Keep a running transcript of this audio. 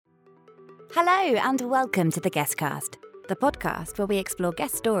Hello and welcome to the Guestcast, the podcast where we explore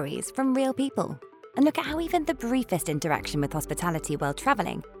guest stories from real people and look at how even the briefest interaction with hospitality while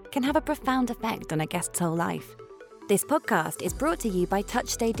travelling can have a profound effect on a guest's whole life. This podcast is brought to you by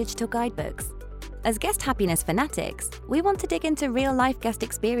TouchStay Digital Guidebooks. As guest happiness fanatics, we want to dig into real-life guest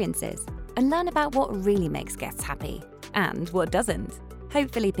experiences and learn about what really makes guests happy and what doesn't,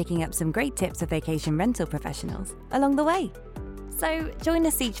 hopefully picking up some great tips of vacation rental professionals along the way. So join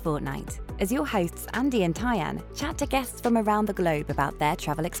us each fortnight as your hosts Andy and Tyann chat to guests from around the globe about their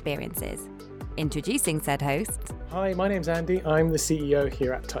travel experiences. Introducing said hosts. Hi, my name's Andy. I'm the CEO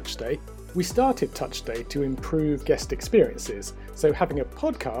here at TouchStay. We started TouchStay to improve guest experiences, so having a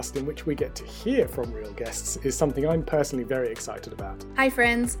podcast in which we get to hear from real guests is something I'm personally very excited about. Hi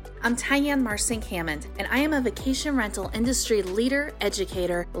friends, I'm Tyann Marsink-Hammond, and I am a vacation rental industry leader,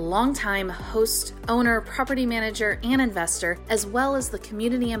 educator, longtime host, owner, property manager, and investor, as well as the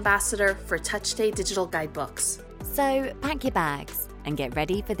community ambassador for TouchStay Digital Guidebooks. So pack your bags and get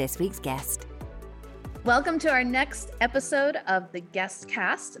ready for this week's guest. Welcome to our next episode of the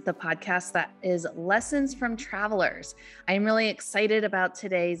Guestcast, the podcast that is lessons from travelers. I'm really excited about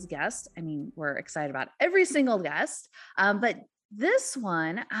today's guest. I mean, we're excited about every single guest, but this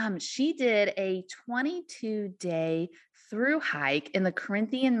one, she did a 22-day through hike in the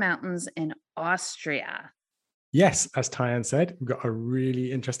Carinthian Mountains in Austria. Yes, as Tyann said, we've got a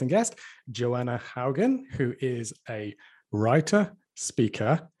really interesting guest, JoAnna Haugen, who is a writer,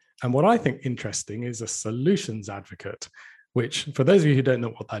 speaker, and what I think interesting is a solutions advocate, which for those of you who don't know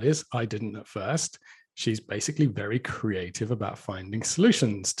what that is, I didn't at first. She's basically very creative about finding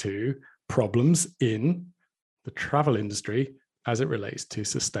solutions to problems in the travel industry as it relates to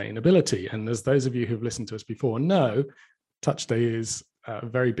sustainability. And as those of you who've listened to us before know, TouchStay is a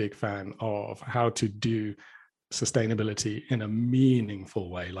very big fan of how to do sustainability in a meaningful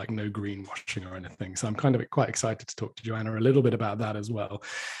way, like no greenwashing or anything. So I'm kind of quite excited to talk to JoAnna a little bit about that as well.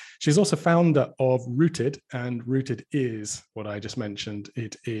 She's also founder of Rooted, and Rooted is what I just mentioned.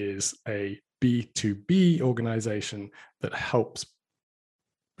 It is a B2B organization that helps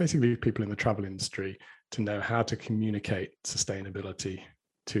basically people in the travel industry to know how to communicate sustainability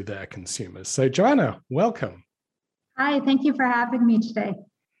to their consumers. So JoAnna, welcome. Hi, thank you for having me today.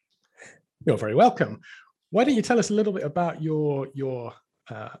 You're very welcome. Why don't you tell us a little bit about your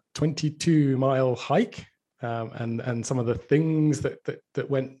 22-mile hike and some of the things that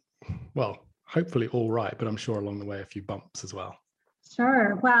went, well, hopefully all right, but I'm sure along the way a few bumps as well.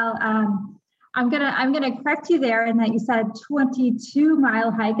 Sure. Well, I'm gonna correct you there in that you said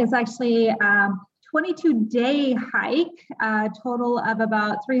 22-mile hike. Is actually 22-day hike, total of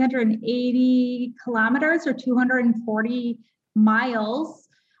about 380 kilometers or 240 miles.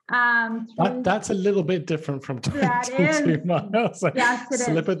 That's a little bit different from 22 miles. Yes, it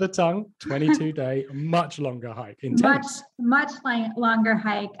Slip of the tongue, 22-day, much longer hike. Intense. Much longer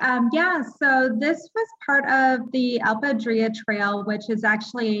hike. So this was part of the Alpe Adria Trail, which is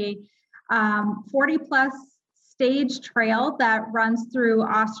actually 40 plus stage trail that runs through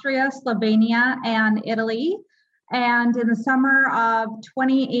Austria, Slovenia, and Italy. And in the summer of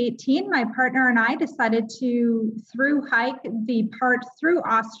 2018, my partner and I decided to through hike the part through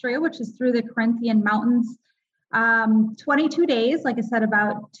Austria, which is through the Carinthian Mountains, 22 days, like I said,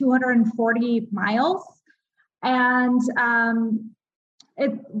 about 240 miles. And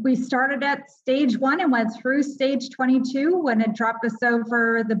we started at stage 1 and went through stage 22 when it dropped us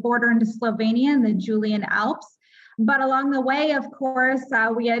over the border into Slovenia and the Julian Alps. But along the way, of course,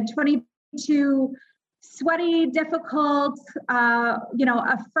 we had 22 sweaty, difficult,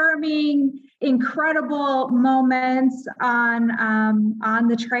 affirming, incredible moments on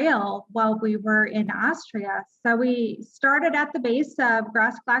the trail while we were in Austria. So we started at the base of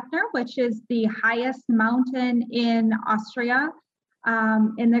Grossglockner, which is the highest mountain in Austria,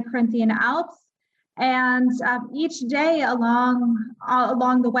 in the Carinthian Alps. And each day along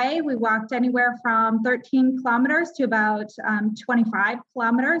the way, we walked anywhere from 13 kilometers to about 25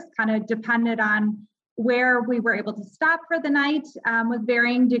 kilometers, kind of depended on where we were able to stop for the night, with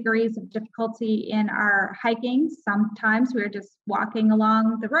varying degrees of difficulty in our hiking. Sometimes we were just walking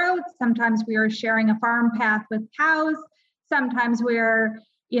along the road. Sometimes we were sharing a farm path with cows. Sometimes we were,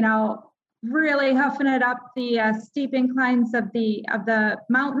 really huffing it up the steep inclines of the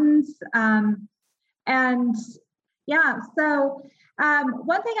mountains.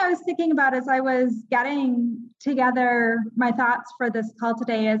 One thing I was thinking about as I was getting together my thoughts for this call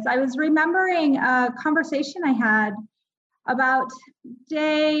today is I was remembering a conversation I had about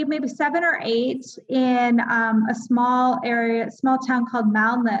day maybe 7 or 8 in a small town called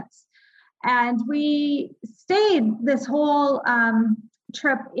Malnitz. And we stayed this whole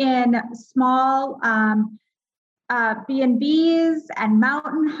trip in small B&Bs and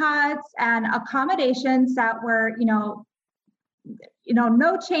mountain huts and accommodations that were, no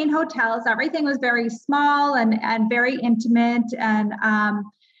chain hotels. Everything was very small and very intimate. And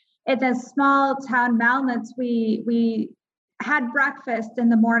in this small town, Malnitz, we had breakfast in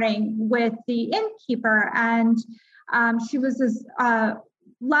the morning with the innkeeper, and she was this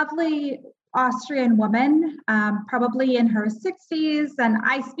lovely Austrian woman, probably in her 60s, and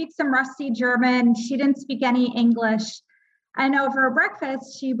I speak some rusty German. She didn't speak any English. And over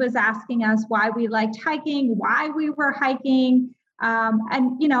breakfast, she was asking us why we liked hiking, why we were hiking.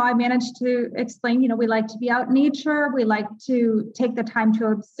 I managed to explain, we like to be out in nature. We like to take the time to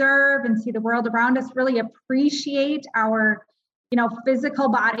observe and see the world around us, really appreciate our, physical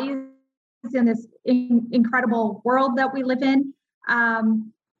bodies in this incredible world that we live in.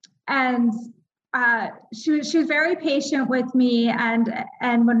 She was very patient with me. And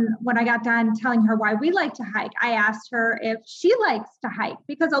when I got done telling her why we like to hike, I asked her if she likes to hike,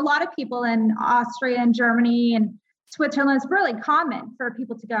 because a lot of people in Austria and Germany and Switzerland, it's really common for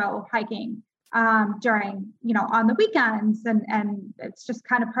people to go hiking during, on the weekends. And it's just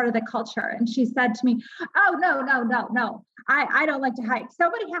kind of part of the culture. And she said to me, oh, no. I don't like to hike.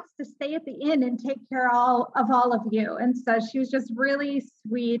 Somebody has to stay at the inn and take care of all of you. And so she was just really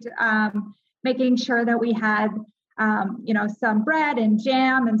sweet, making sure that we had, some bread and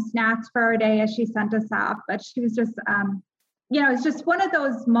jam and snacks for our day as she sent us off. But she was just, it's just one of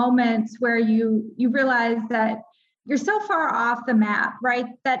those moments where you realize that you're so far off the map, right?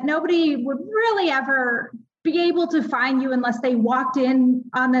 That nobody would really ever be able to find you unless they walked in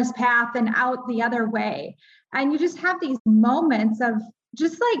on this path and out the other way. And you just have these moments of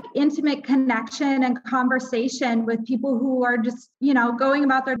just like intimate connection and conversation with people who are just, going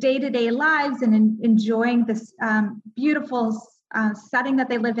about their day-to-day lives and enjoying this beautiful setting that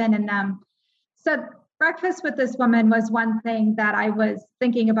they live in. And so breakfast with this woman was one thing that I was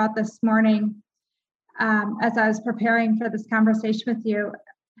thinking about this morning as I was preparing for this conversation with you.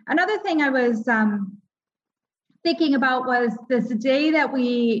 Another thing I was thinking about was this day that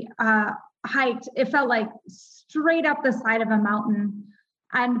we hiked. It felt like straight up the side of a mountain.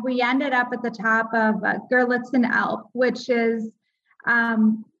 And we ended up at the top of Görlitzen Alp, which is,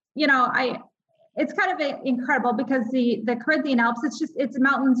 it's kind of incredible because the Carinthian Alps, it's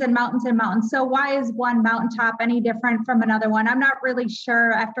mountains and mountains and mountains. So why is one mountaintop any different from another one? I'm not really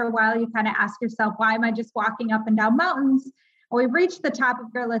sure. After a while, you kind of ask yourself, why am I just walking up and down mountains? We reached the top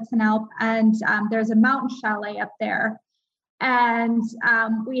of Görlitzen Alp, and there's a mountain chalet up there. And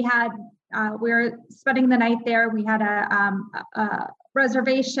we were spending the night there. We had a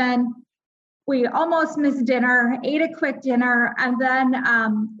reservation. We almost missed dinner, ate a quick dinner, and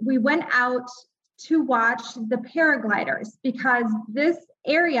then we went out to watch the paragliders because this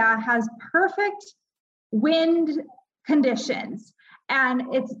area has perfect wind conditions. And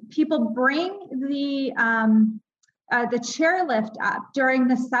people bring the chairlift up during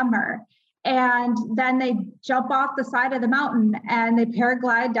the summer, and then they jump off the side of the mountain and they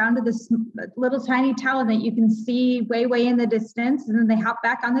paraglide down to this little tiny town that you can see way in the distance. And then they hop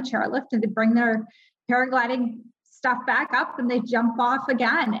back on the chairlift and they bring their paragliding stuff back up and they jump off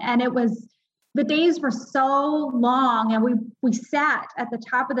again. And the days were so long, and we sat at the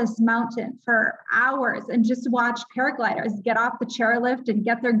top of this mountain for hours and just watched paragliders get off the chairlift and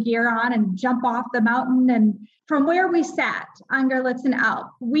get their gear on and jump off the mountain. And from where we sat on Görlitzen Alp,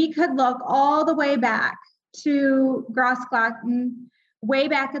 we could look all the way back to Grossglockner, way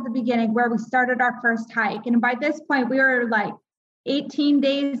back at the beginning where we started our first hike. And by this point, we were like 18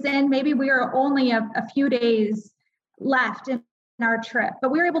 days in, maybe we were only a few days left in our trip,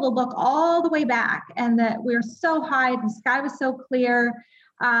 but we were able to look all the way back, and that we were so high, the sky was so clear.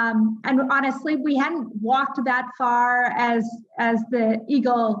 And honestly, we hadn't walked that far as the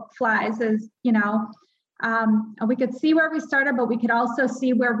eagle flies, and we could see where we started, but we could also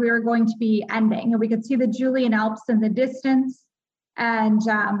see where we were going to be ending. And we could see the Julian Alps in the distance, and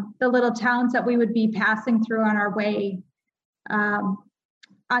the little towns that we would be passing through on our way on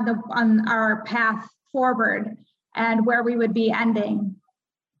our path forward, and where we would be ending.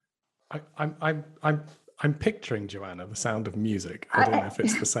 I'm picturing, JoAnna, the sound of music. I don't know if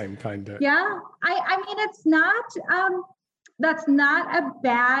it's the same kind of. Yeah, I mean, it's not. That's not a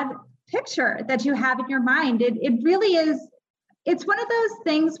bad picture that you have in your mind. It really is. It's one of those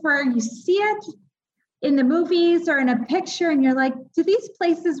things where you see it in the movies or in a picture, and you're like, do these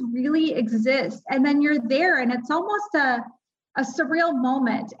places really exist? And then you're there, and it's almost a surreal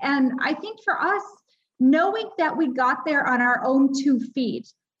moment. And I think for us, knowing that we got there on our own 2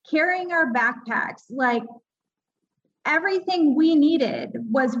 feet, carrying our backpacks, like everything we needed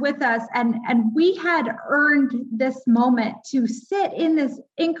was with us. And we had earned this moment to sit in this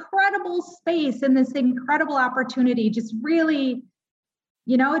incredible space and this incredible opportunity. Just really,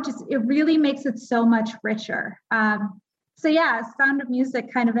 it really makes it so much richer. So yeah, Sound of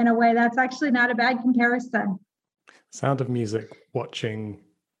Music, kind of in a way, that's actually not a bad comparison. Sound of Music, watching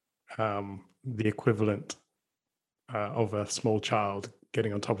the equivalent of a small child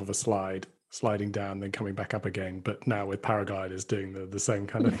getting on top of a slide, sliding down, then coming back up again, but now with paragliders doing the same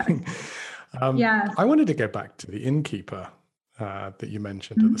kind of thing. I wanted to go back to the Innkeeper that you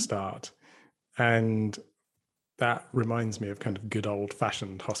mentioned at the start. And that reminds me of kind of good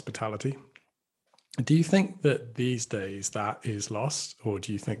old-fashioned hospitality. Do you think that these days that is lost, or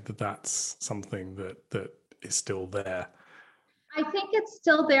do you think that that's something that is still there? I think it's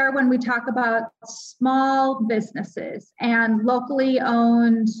still there when we talk about small businesses and locally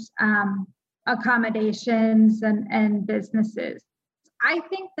owned accommodations and businesses. I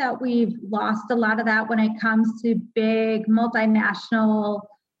think that we've lost a lot of that when it comes to big multinational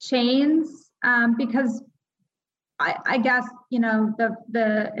chains, because I guess,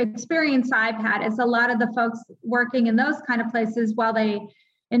 the experience I've had is a lot of the folks working in those kind of places, while they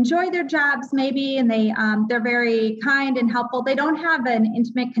enjoy their jobs maybe, and they're very kind and helpful, they don't have an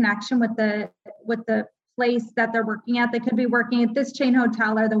intimate connection with the place that they're working at. They could be working at this chain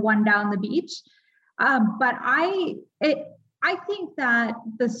hotel or the one down the beach. But I think that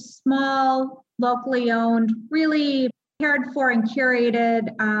the small, locally owned, really cared for and curated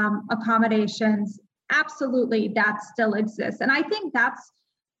accommodations, absolutely, that still exists. And I think that's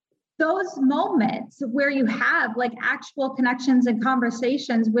those moments where you have like actual connections and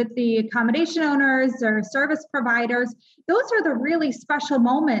conversations with the accommodation owners or service providers. Those are the really special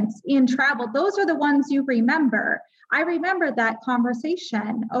moments in travel. Those are the ones you remember. I remember that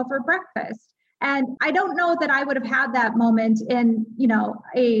conversation over breakfast. And I don't know that I would have had that moment in,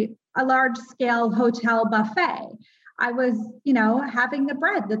 a large scale hotel buffet. I was, having the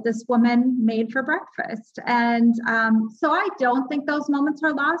bread that this woman made for breakfast. And so I don't think those moments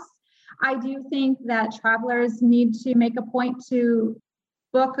are lost. I do think that travelers need to make a point to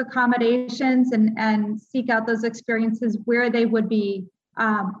book accommodations and seek out those experiences where they would be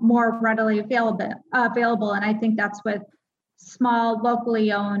more readily available. And I think that's with small,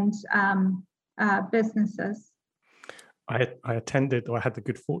 locally owned businesses. I attended, or I had the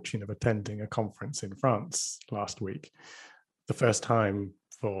good fortune of attending a conference in France last week. The first time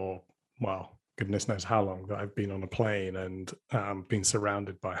for, goodness knows how long, that I've been on a plane and been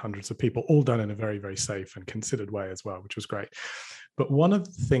surrounded by hundreds of people, all done in a very, very safe and considered way as well, which was great. But one of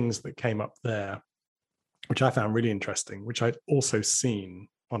the things that came up there, which I found really interesting, which I'd also seen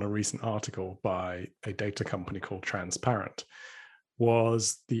on a recent article by a data company called Transparent,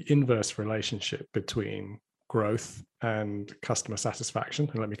 was the inverse relationship between growth and customer satisfaction.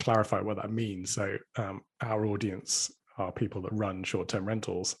 And let me clarify what that means. So our audience are people that run short-term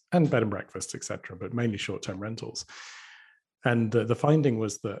rentals and bed and breakfasts, etc., but mainly short-term rentals. And the finding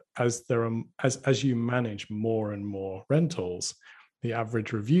was that as you manage more and more rentals, the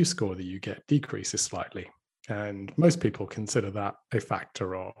average review score that you get decreases slightly. And most people consider that a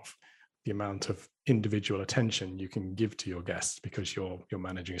factor of the amount of individual attention you can give to your guests, because you're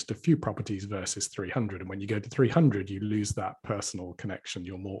managing just a few properties versus 300. And when you go to 300, you lose that personal connection.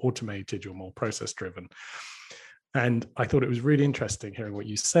 You're more automated, you're more process driven. And I thought it was really interesting hearing what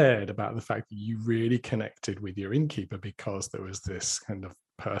you said about the fact that you really connected with your innkeeper because there was this kind of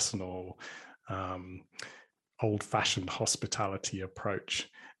personal, old-fashioned hospitality approach.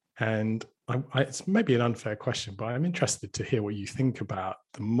 And it's maybe an unfair question, but I'm interested to hear what you think about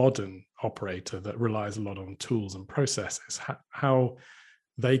the modern operator that relies a lot on tools and processes, how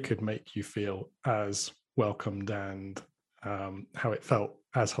they could make you feel as welcomed and how it felt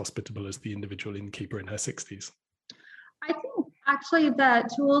as hospitable as the individual innkeeper in her 60s. I think actually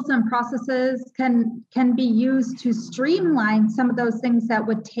that tools and processes can be used to streamline some of those things that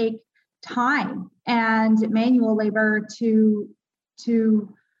would take time and manual labor to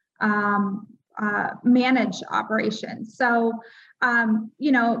manage operations. So,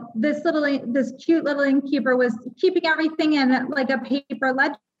 this cute little innkeeper was keeping everything in like a paper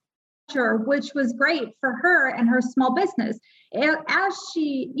ledger, which was great for her and her small business. As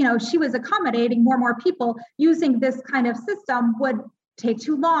she was accommodating more and more people, using this kind of system would take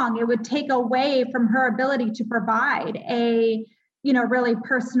too long. It would take away from her ability to provide a, really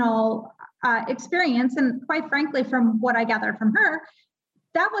personal experience. And quite frankly, from what I gathered from her,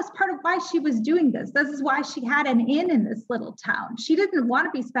 that was part of why she was doing this. This is why she had an inn in this little town. She didn't want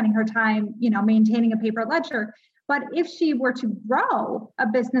to be spending her time, maintaining a paper ledger. But if she were to grow a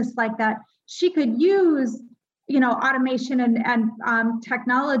business like that, she could use automation and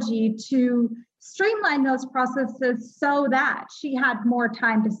technology to streamline those processes so that she had more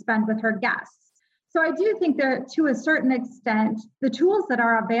time to spend with her guests. So I do think that to a certain extent, the tools that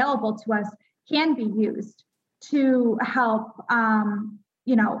are available to us can be used to help,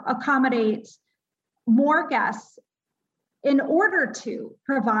 accommodate more guests in order to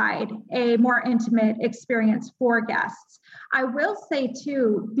provide a more intimate experience for guests. I will say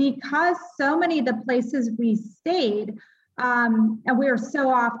too, because so many of the places we stayed, and we were so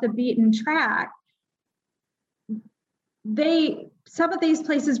off the beaten track, some of these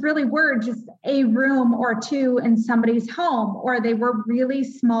places really were just a room or two in somebody's home, or they were really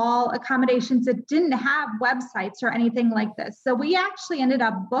small accommodations that didn't have websites or anything like this. So we actually ended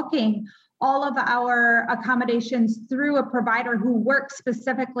up booking all of our accommodations through a provider who works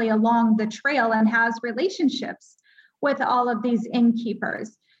specifically along the trail and has relationships with all of these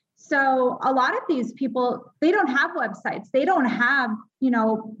innkeepers. So a lot of these people, they don't have websites. They don't have,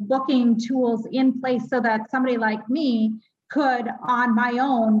 booking tools in place so that somebody like me could, on my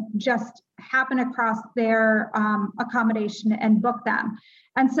own, just happen across their accommodation and book them.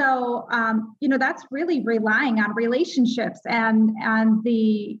 And so, that's really relying on relationships and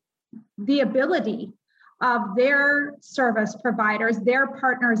the ability of their service providers, their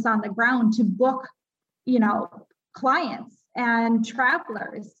partners on the ground to book, clients and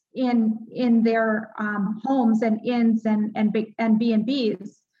travelers in their homes and inns and B&Bs.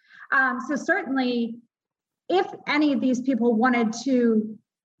 So certainly, if any of these people wanted to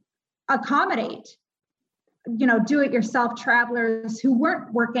accommodate, do-it-yourself travelers who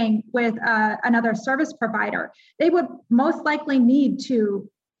weren't working with another service provider, they would most likely need to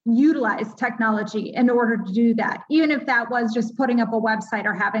utilize technology in order to do that, even if that was just putting up a website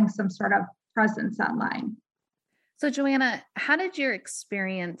or having some sort of presence online. So JoAnna, how did your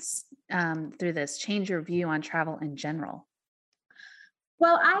experience through this change your view on travel in general?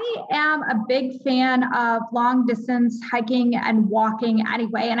 Well, I am a big fan of long distance hiking and walking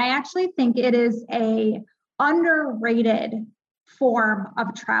anyway, and I actually think it is a underrated form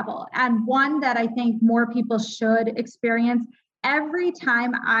of travel and one that I think more people should experience. Every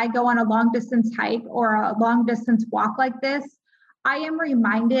time I go on a long distance hike or a long distance walk like this, I am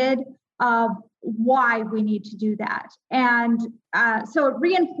reminded of why we need to do that. And so it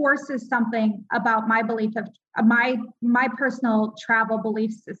reinforces something about my belief of my personal travel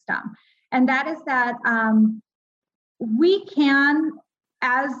belief system. And that is that we can,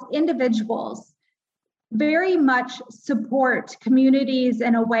 as individuals, very much support communities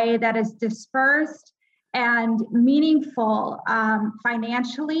in a way that is dispersed and meaningful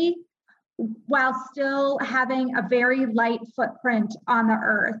financially, while still having a very light footprint on the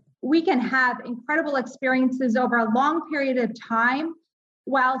earth. We can have incredible experiences over a long period of time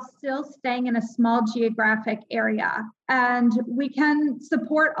while still staying in a small geographic area. And we can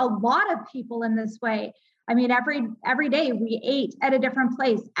support a lot of people in this way. I mean, every day we ate at a different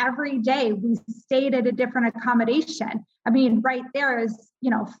place. Every day we stayed at a different accommodation. I mean, right there is,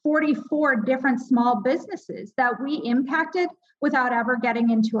 44 different small businesses that we impacted without ever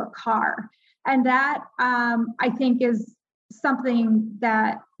getting into a car. And that, I think, is something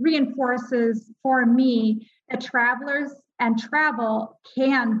that reinforces for me that travelers and travel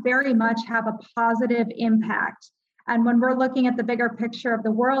can very much have a positive impact. And when we're looking at the bigger picture of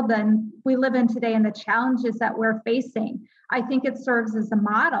the world then we live in today and the challenges that we're facing, I think it serves as a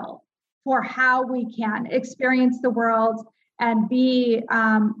model for how we can experience the world and be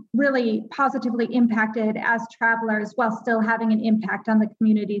really positively impacted as travelers while still having an impact on the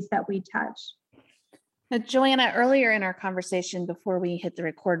communities that we touch. Now, JoAnna, earlier in our conversation before we hit the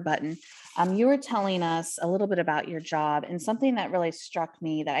record button, you were telling us a little bit about your job, and something that really struck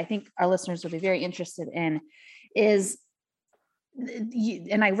me that I think our listeners will be very interested in is,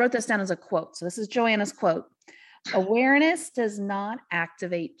 and I wrote this down as a quote, so this is JoAnna's quote: "Awareness does not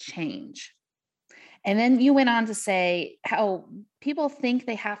activate change." And then you went on to say how people think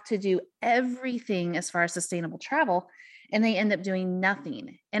they have to do everything as far as sustainable travel, and they end up doing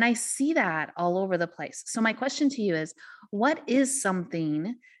nothing. And I see that all over the place. So my question to you is, what is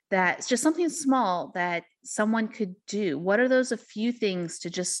something that's just something small that someone could do? What are those a few things to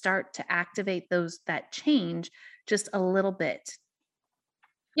just start to activate that change just a little bit?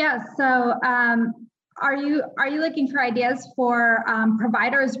 Yeah. So are you looking for ideas for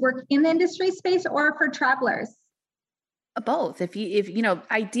providers working in the industry space or for travelers? Both. If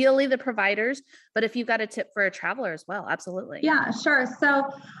ideally the providers, but if you've got a tip for a traveler as well, absolutely. Yeah, sure. So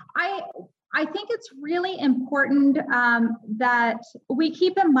I think it's really important that we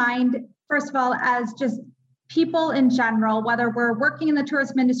keep in mind, first of all, as just people in general, whether we're working in the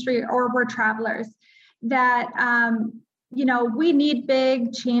tourism industry or we're travelers, that, we need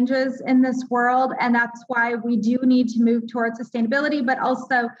big changes in this world, and that's why we do need to move towards sustainability, but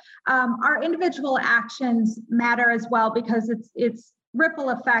also our individual actions matter as well, because it's ripple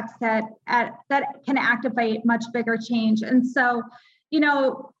effects that can activate much bigger change. And so, you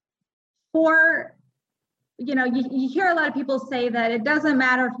hear a lot of people say that it doesn't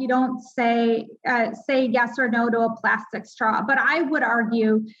matter if you don't say yes or no to a plastic straw, but I would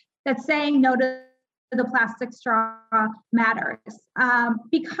argue that saying no to the plastic straw matters,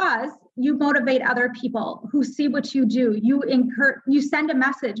 because you motivate other people who see what you do. You send a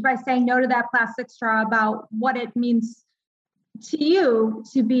message by saying no to that plastic straw about what it means to you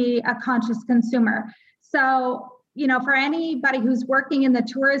to be a conscious consumer. So, for anybody who's working in the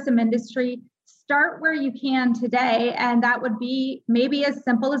tourism industry, start where you can today. And that would be maybe as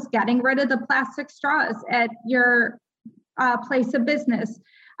simple as getting rid of the plastic straws at your place of business.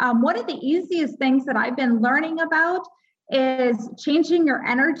 One of the easiest things that I've been learning about is changing your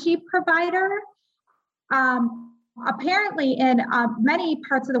energy provider. Apparently in many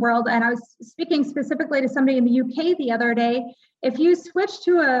parts of the world, and I was speaking specifically to somebody in the UK the other day, if you switch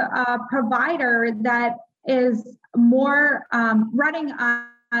to a provider that is more running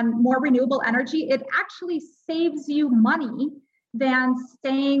on more renewable energy, it actually saves you money than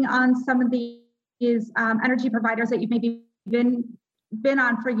staying on some of these energy providers that you've maybe been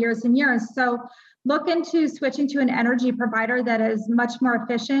on for years and years. So look into switching to an energy provider that is much more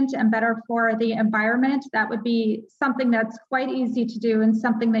efficient and better for the environment. That would be something that's quite easy to do and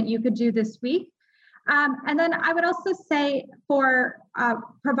something that you could do this week. And then I would also say for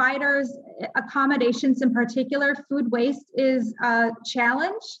providers, accommodations in particular, food waste is a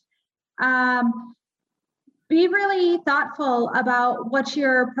challenge. Be really thoughtful about what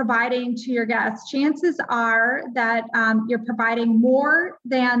you're providing to your guests. Chances are that you're providing more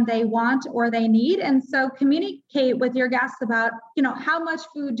than they want or they need. And so communicate with your guests about, how much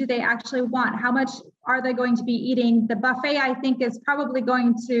food do they actually want? How much are they going to be eating? The buffet, I think, is probably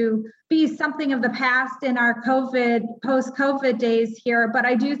going to be something of the past in our post-COVID days here. But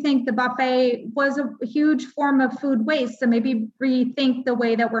I do think the buffet was a huge form of food waste. So maybe rethink the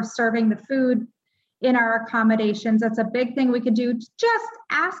way that we're serving the food in our accommodations. That's a big thing we could do. Just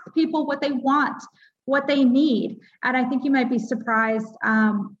ask people what they want, what they need. And I think you might be surprised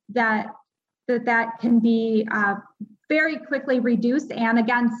that can be very quickly reduced and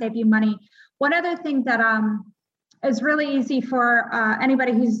again, save you money. One other thing that is really easy for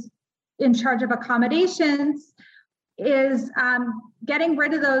anybody who's in charge of accommodations is getting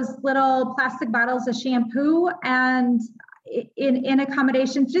rid of those little plastic bottles of shampoo, and in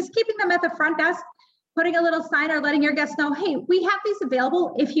accommodations, just keeping them at the front desk, putting a little sign or letting your guests know, hey, we have these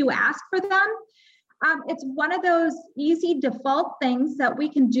available if you ask for them. It's one of those easy default things that we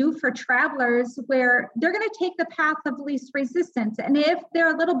can do for travelers where they're going to take the path of least resistance. And if there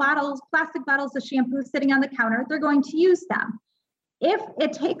are little plastic bottles of shampoo sitting on the counter, they're going to use them. If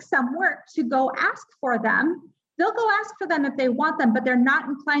it takes some work to go ask for them, they'll go ask for them if they want them, but they're not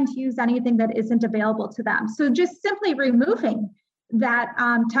inclined to use anything that isn't available to them. So just simply removing that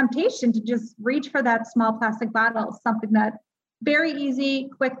temptation to just reach for that small plastic bottle, something that very easy,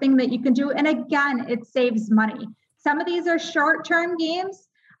 quick thing that you can do. And again, it saves money. Some of these are short-term gains.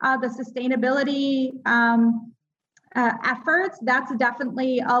 The sustainability efforts, that's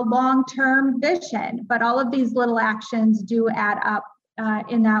definitely a long-term vision, but all of these little actions do add up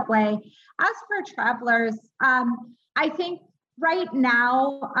in that way. As for travelers, I think right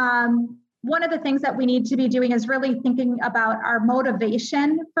now, one of the things that we need to be doing is really thinking about our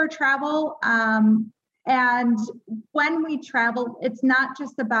motivation for travel. And when we travel, it's not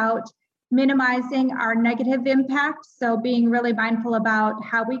just about minimizing our negative impact. So being really mindful about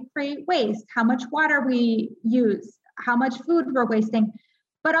how we create waste, how much water we use, how much food we're wasting,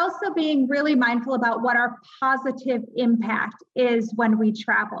 but also being really mindful about what our positive impact is when we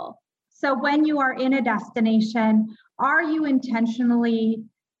travel. So when you are in a destination, are you intentionally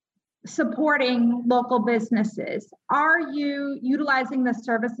supporting local businesses? Are you utilizing the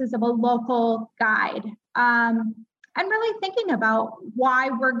services of a local guide? And really thinking about why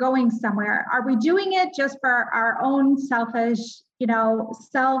we're going somewhere. Are we doing it just for our own selfish,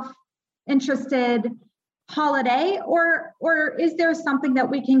 self-interested holiday, or is there something that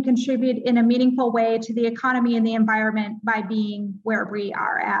we can contribute in a meaningful way to the economy and the environment by being where we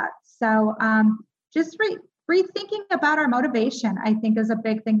are at? So just rethinking about our motivation, I think, is a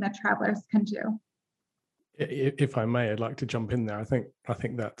big thing that travelers can do. If I may, I'd like to jump in there. I think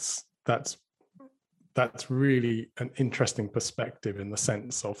that's really an interesting perspective in the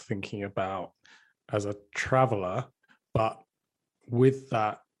sense of thinking about as a traveler, but with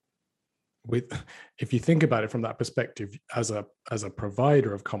that if you think about it from that perspective, as a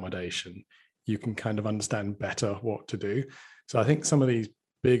provider of accommodation, you can kind of understand better what to do. So I think some of these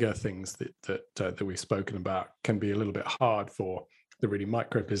bigger things that we've spoken about can be a little bit hard for the really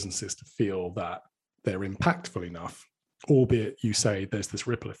micro businesses to feel that they're impactful enough, albeit you say there's this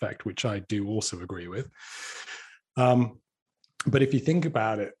ripple effect, which I do also agree with. But if you think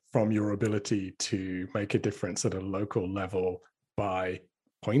about it from your ability to make a difference at a local level by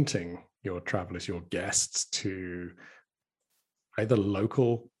pointing your travelers, your guests, to either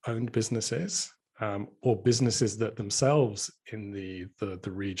local owned businesses or businesses that themselves in the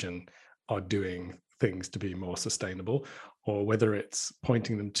region are doing things to be more sustainable, or whether it's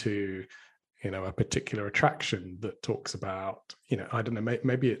pointing them to, a particular attraction that talks about, I don't know,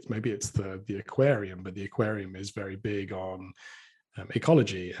 maybe it's the aquarium, but the aquarium is very big on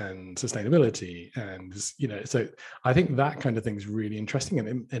ecology and sustainability, and so I think that kind of thing is really interesting,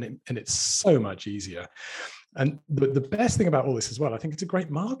 and it's so much easier. And the best thing about all this as well, I think it's a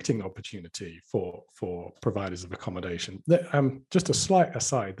great marketing opportunity for providers of accommodation. Just a slight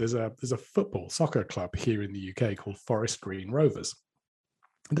aside, there's a soccer club here in the UK called Forest Green Rovers.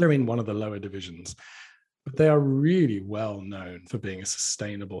 They're in one of the lower divisions, but they are really well known for being a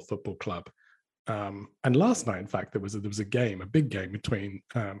sustainable football club. And last night, in fact, there was a big game between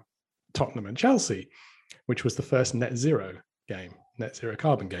Tottenham and Chelsea, which was the first net zero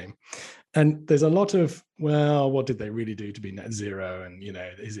carbon game. And there's a lot of, well, what did they really do to be net zero? And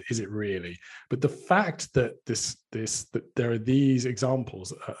is it really? But the fact that that there are these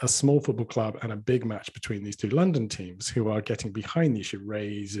examples, a small football club and a big match between these two London teams who are getting behind the issue,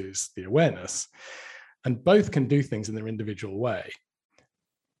 raises the awareness, and both can do things in their individual way.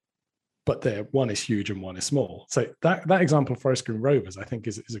 But one is huge and one is small. So that example of Forest Green Rovers, I think,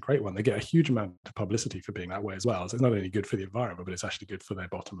 is a great one. They get a huge amount of publicity for being that way as well. So it's not only good for the environment, but it's actually good for their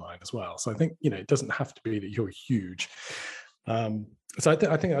bottom line as well. So I think, it doesn't have to be that you're huge. So I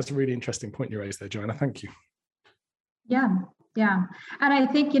think that's a really interesting point you raised there, JoAnna. Thank you. Yeah. And I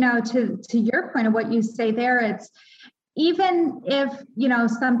think, to your point of what you say there, it's even if,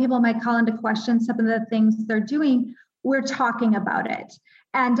 some people might call into question some of the things they're doing, we're talking about it.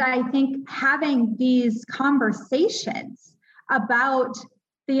 And I think having these conversations about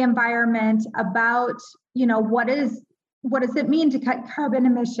the environment, about, what does it mean to cut carbon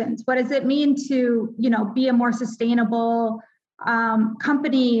emissions? What does it mean to, be a more sustainable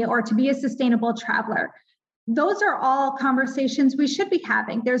company or to be a sustainable traveler? Those are all conversations we should be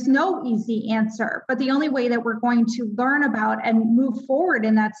having. There's no easy answer, but the only way that we're going to learn about and move forward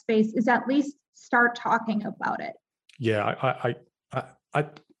in that space is at least start talking about it. Yeah, I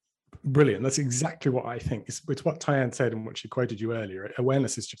brilliant. That's exactly what I think. It's what Tyann said and what she quoted you earlier.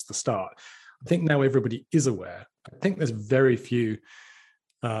 Awareness is just the start. I think now everybody is aware. I think there's very few.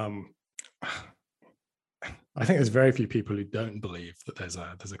 I think there's very few people who don't believe that there's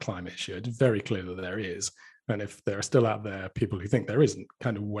a climate issue. It's very clear that there is. And if there are still out there people who think there isn't,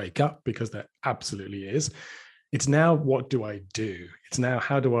 kind of wake up, because there absolutely is. It's now, what do I do? It's now,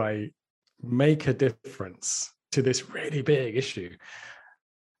 how do I make a difference to this really big issue?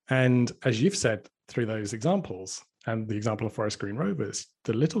 And as you've said through those examples and the example of Forest Green Rovers,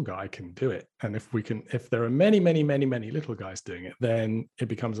 the little guy can do it. And if there are many, many, many, many little guys doing it, then it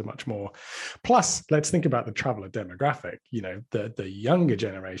becomes a much more. Plus, let's think about the traveler demographic. The younger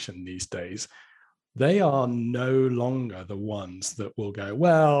generation these days, they are no longer the ones that will go,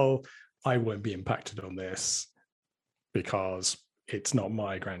 well, I won't be impacted on this because it's not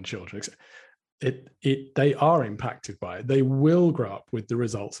my grandchildren. They are impacted by it. They will grow up with the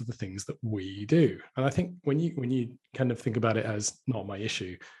results of the things that we do. And I think when you kind of think about it as not my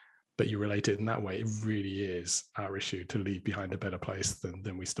issue, but you relate it in that way, it really is our issue to leave behind a better place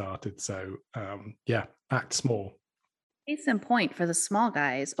than we started. So act small. Case in point, for the small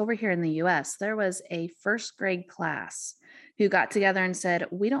guys over here in the US, there was a first grade class who got together and said,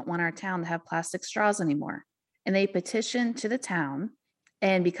 we don't want our town to have plastic straws anymore. And they petitioned to the town.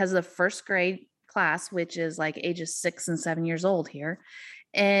 And because of the first grade class, which is like ages 6 and 7 years old here,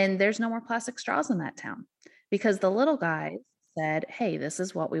 and there's no more plastic straws in that town, because the little guys said, hey, this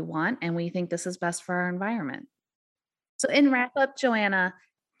is what we want, and we think this is best for our environment. So in wrap up, JoAnna,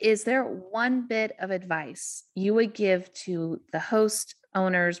 is there one bit of advice you would give to the host,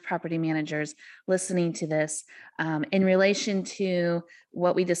 owners, property managers listening to this in relation to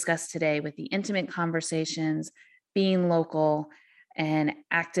what we discussed today with the intimate conversations, being local, and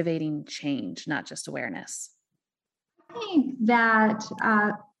activating change, not just awareness? I think that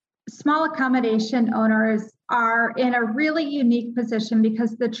small accommodation owners are in a really unique position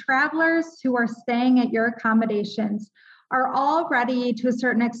because the travelers who are staying at your accommodations are already, to a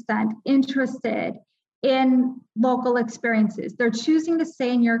certain extent, interested in local experiences. They're choosing to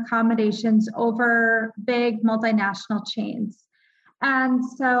stay in your accommodations over big multinational chains. And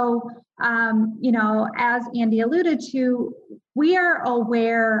so, as Andy alluded to, we are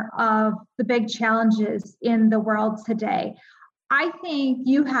aware of the big challenges in the world today. I think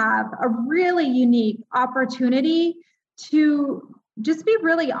you have a really unique opportunity to just be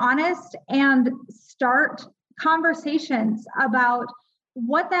really honest and start conversations about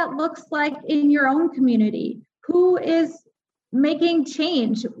what that looks like in your own community. Who is making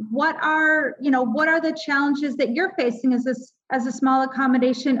change? What are the challenges that you're facing as a small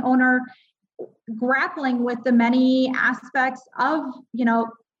accommodation owner, grappling with the many aspects of,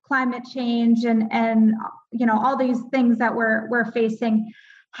 climate change and all these things that we're facing?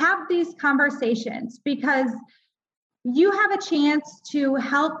 Have these conversations, because you have a chance to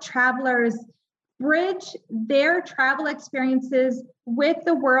help travelers bridge their travel experiences with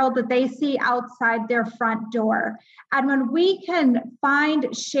the world that they see outside their front door. And when we can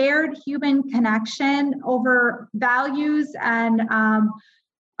find shared human connection over values and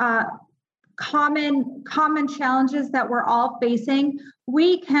common challenges that we're all facing,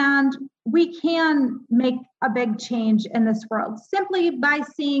 we can make a big change in this world simply by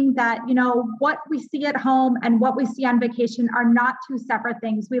seeing that, what we see at home and what we see on vacation are not two separate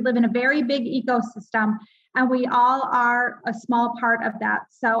things. We live in a very big ecosystem, and we all are a small part of that.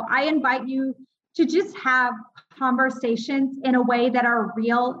 So I invite you to just have conversations in a way that are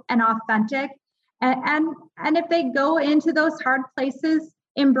real and authentic. And if they go into those hard places,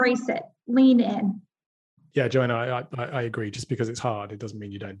 embrace it, lean in. Yeah, JoAnna, I agree. Just because it's hard, it doesn't mean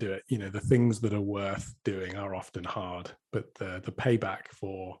you don't do it. The things that are worth doing are often hard, but the payback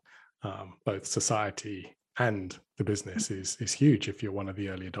for both society and the business is huge if you're one of the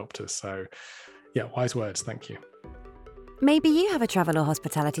early adopters. So yeah, wise words. Thank you. Maybe you have a travel or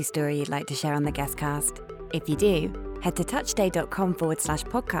hospitality story you'd like to share on the Guestcast. If you do, head to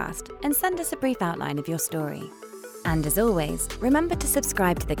touchday.com/podcast and send us a brief outline of your story. And as always, remember to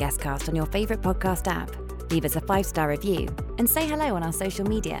subscribe to the Guestcast on your favourite podcast app, leave us a 5-star review, and say hello on our social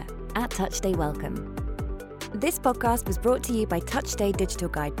media @TouchDayWelcome. This podcast was brought to you by TouchDay Digital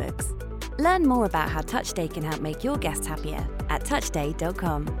Guidebooks. Learn more about how TouchDay can help make your guests happier at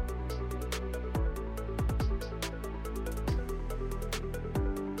touchday.com.